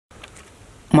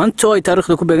maanta ay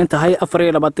taariikhda ku beegan tahay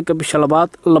 24 bisha labaad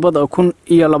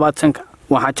 2020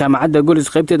 waxaa jaamacadda Gollis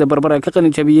qaybteeda Berbera ka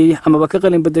qalin jabiyay ama ka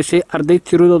qalin bedeshay arday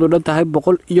tiradoodu dhan tahay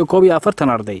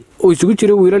 141 arday oo isugu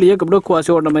jira wiilal iyo gabdho kuwaas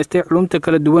oo dhameystay culumta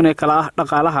kala duwan ee kala ah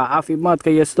dhaqaalaha caafimaadka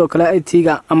iyo sidoo kale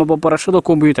IT-ga ama barashada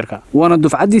kombiyuutarka waana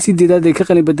dufcadii sideedaad ee ka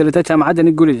qalin bedelata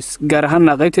jaamacadda Gollis gaar ahaan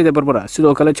qaybteeda Berbera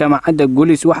sidoo kale jaamacadda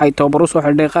Gollis waxay tababar soo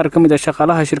xidhay qaar kamid ah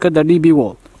shaqaalaha shirkadda DB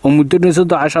World oo muddo 3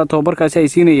 casho tababarkaasi ay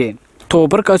siinayeen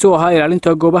tababarkaasi oo ahaa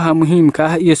ilaalinta goobaha muhiimka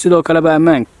ah iyo sidoo kale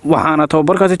ammaan waxaana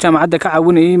tababarkaasi jaamacadda ka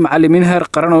caawinayay macallimiin heer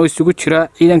qaran oo isugu jira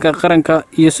ciidanka qaranka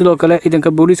iyo sidoo kale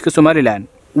ciidanka booliiska Somaliland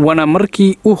wana markii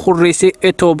uu horeysay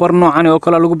ee tababar noocan oo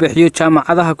kala lagu bixiyo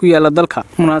jaamacadaha ku yaala dalka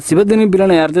munaasabadani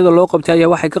bilan ee ardayda loo qabtay ayaa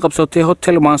waxay ka qabsatay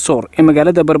hotel Mansour ee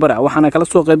magaalada Berbera waxaana kala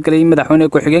soo qayb galay madaxweyne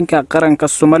ku-xigeenka qaranka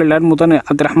Somaliland mudane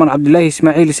Cabdiraxmaan Cabdullaahi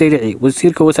Ismaaciil Saylici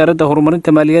wasiirka wasaaradda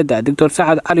horumarinta maaliyadda Dr.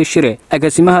 Saad Ali Shire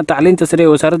agaasimaha tacliinta sare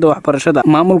ee wasaaradda waxbarashada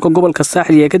maamulka gobolka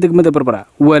Saaxil ee ka degmada Berbera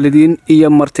waalidiin iyo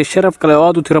marti sharaf kale oo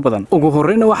aad u tiro badan ugu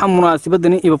horreyn waxaa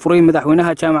munaasabadani iba furay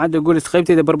madaxweynaha jaamacadda Gollis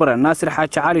qaybteeda Berbera Naasir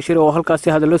Xaaji Cali Shire oo halkaas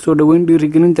la soo dhaweyn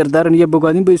dhiirigelin dardaaran iyo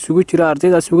bogaadin bay isugu jira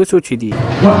ardaydaas uga soo jeediyay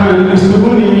waxaan isugu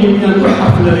nimid inaan ku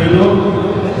xafladayno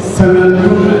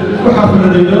sanadkuna ku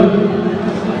xafladayno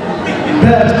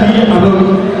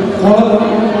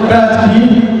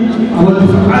baadkii ama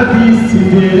dufcadii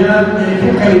sideedaad ee ka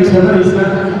qalin jabanaysa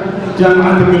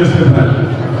jaamacadda Gollis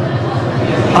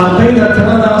ardayda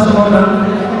tiradaas oo dhan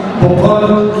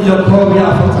 141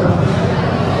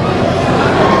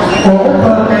 oo u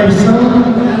kala qaybsan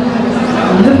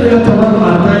toban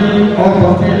arday oo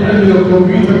batay cilmiga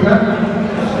kombiyuutarka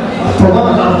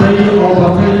 10 arday oo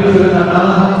batay cilmiga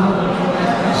dhaqaalaha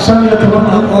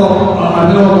 15 oo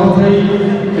arday oo batay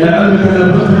cilmiga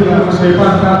laboratoryga ama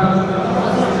shaybaarka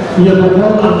iyo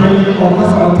 100 arday oo ka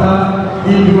socota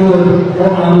DBOD oo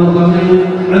aan wadanay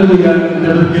cilmiga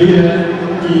nabadgelyada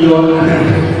iyo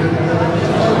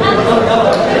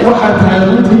waxaa tahay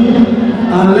runtii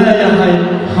aan leeyahay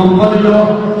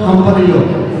hambaliyo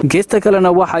geesta kalena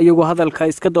waxa iyagu hadalka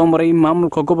iska doomaray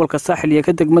maamulka gobolka Saaxil ee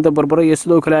ka degmada Berbera iyo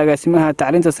sidoo kale agaasimaha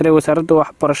tacliinta sare ee wasaaradda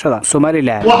waxbarashada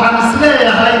Somaliland waxaan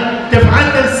isleeyahay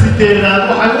dafcadda sideedaad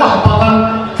waxay wax badan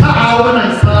ka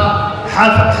caawinaysaa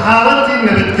xaaladii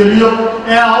nabadgelyo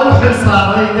ee u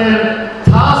xilsaareeyeen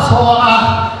taasoo ah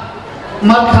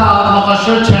marka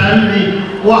maqasho jaamicii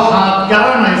waxaad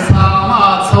garanaysaa ama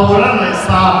aad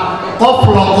sawiranaysaa qof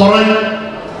la qoray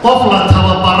qof la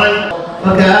tababaray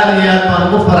marka aad iyo aad baan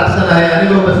ugu faraxsanahay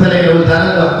anigoo masalaya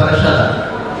wasaaradda waxbarashada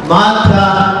maanta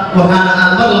waxaan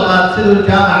aan mar labaad siduu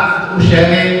jaamac u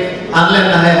sheegay aan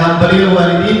leenahay hambaliyo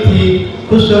waalidiintii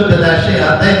ku soo dadaashay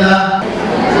ardayda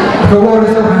marka ugu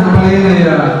horreysa waxaan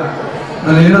hambaliyaynayaa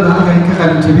dhalinyarada halkan ka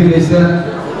qalin jabinaysa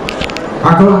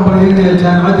waxaan kaloo hambaliyaynayaa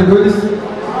jaamacadda Gollis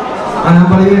waxaan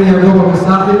hambaliyaynayaa gobolka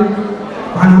Saaxil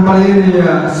waxaan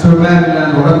hambaliyaynayaa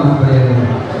Somaliland oo dhan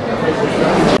hambaliyaynayaa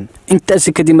intaas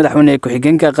kadib madaxweyne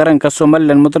ku-xigeenka qaranka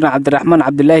Somaliland mudane Cabdiraxmaan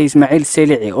Cabdullaahi Ismaaciil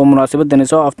Saylici oo munaasabadani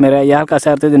soo afmeeray ayaa halkaas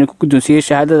ardaydan ku guddoonsiiyay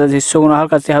shahaadadaas isaguna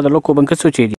halkaas hadallo kooban ka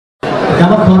soo jeediyay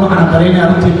kama koro aan bareynaa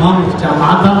runtii maamulka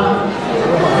jaamacadda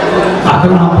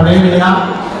waxaan bareynayaa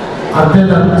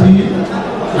ardayda runtii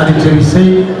qalin jabisay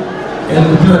ee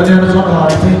muddada dheer soo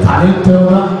dhawaaatay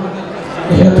tacliintooda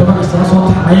iyo tobanka sano soo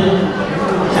taxnay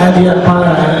aad iyo aad baan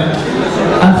leeyahay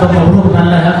alfa mabruuq baan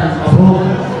leeyahay mabruuq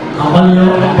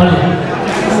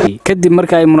kadib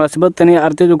marka ay munaasabadani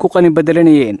ardaydu ku qalin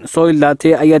bedelanayeen soo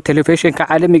ildaatay ayaa telefishinka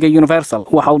caalamiga Universal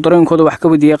waxa uu dareenkooda wax ka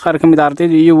wadiyay qaar kamid ah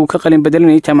ardayda iyagu ka qalin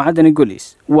bedelanayay jaamacadda Gollis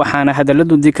waxaana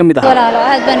hadalladoodii kamid ah walaalo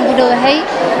aad baan ugu dhawahay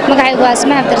magacaygu waa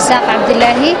Asmaa Cabdirasaaq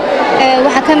Cabdullaahi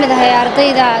waxa kamid ah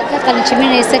ardayda ka qalin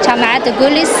jabinaysa jaamacadda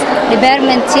Gollis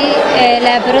department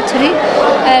laboratory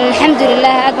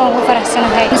alxamdulillah aad baan ugu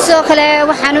faraxsanahay sidoo kale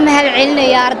waxaan u mahad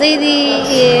celinayaa ardaydii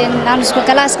aan isku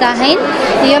kalaaska ahayn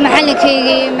iyo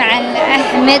macallinkayga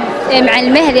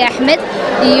macallin Mahdi Axmed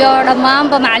iyo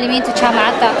dhammaanba macallimiinta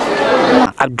jaamacadda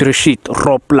Cabdirashiid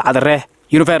Roob Lacadare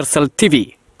Universal TV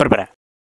Berbera.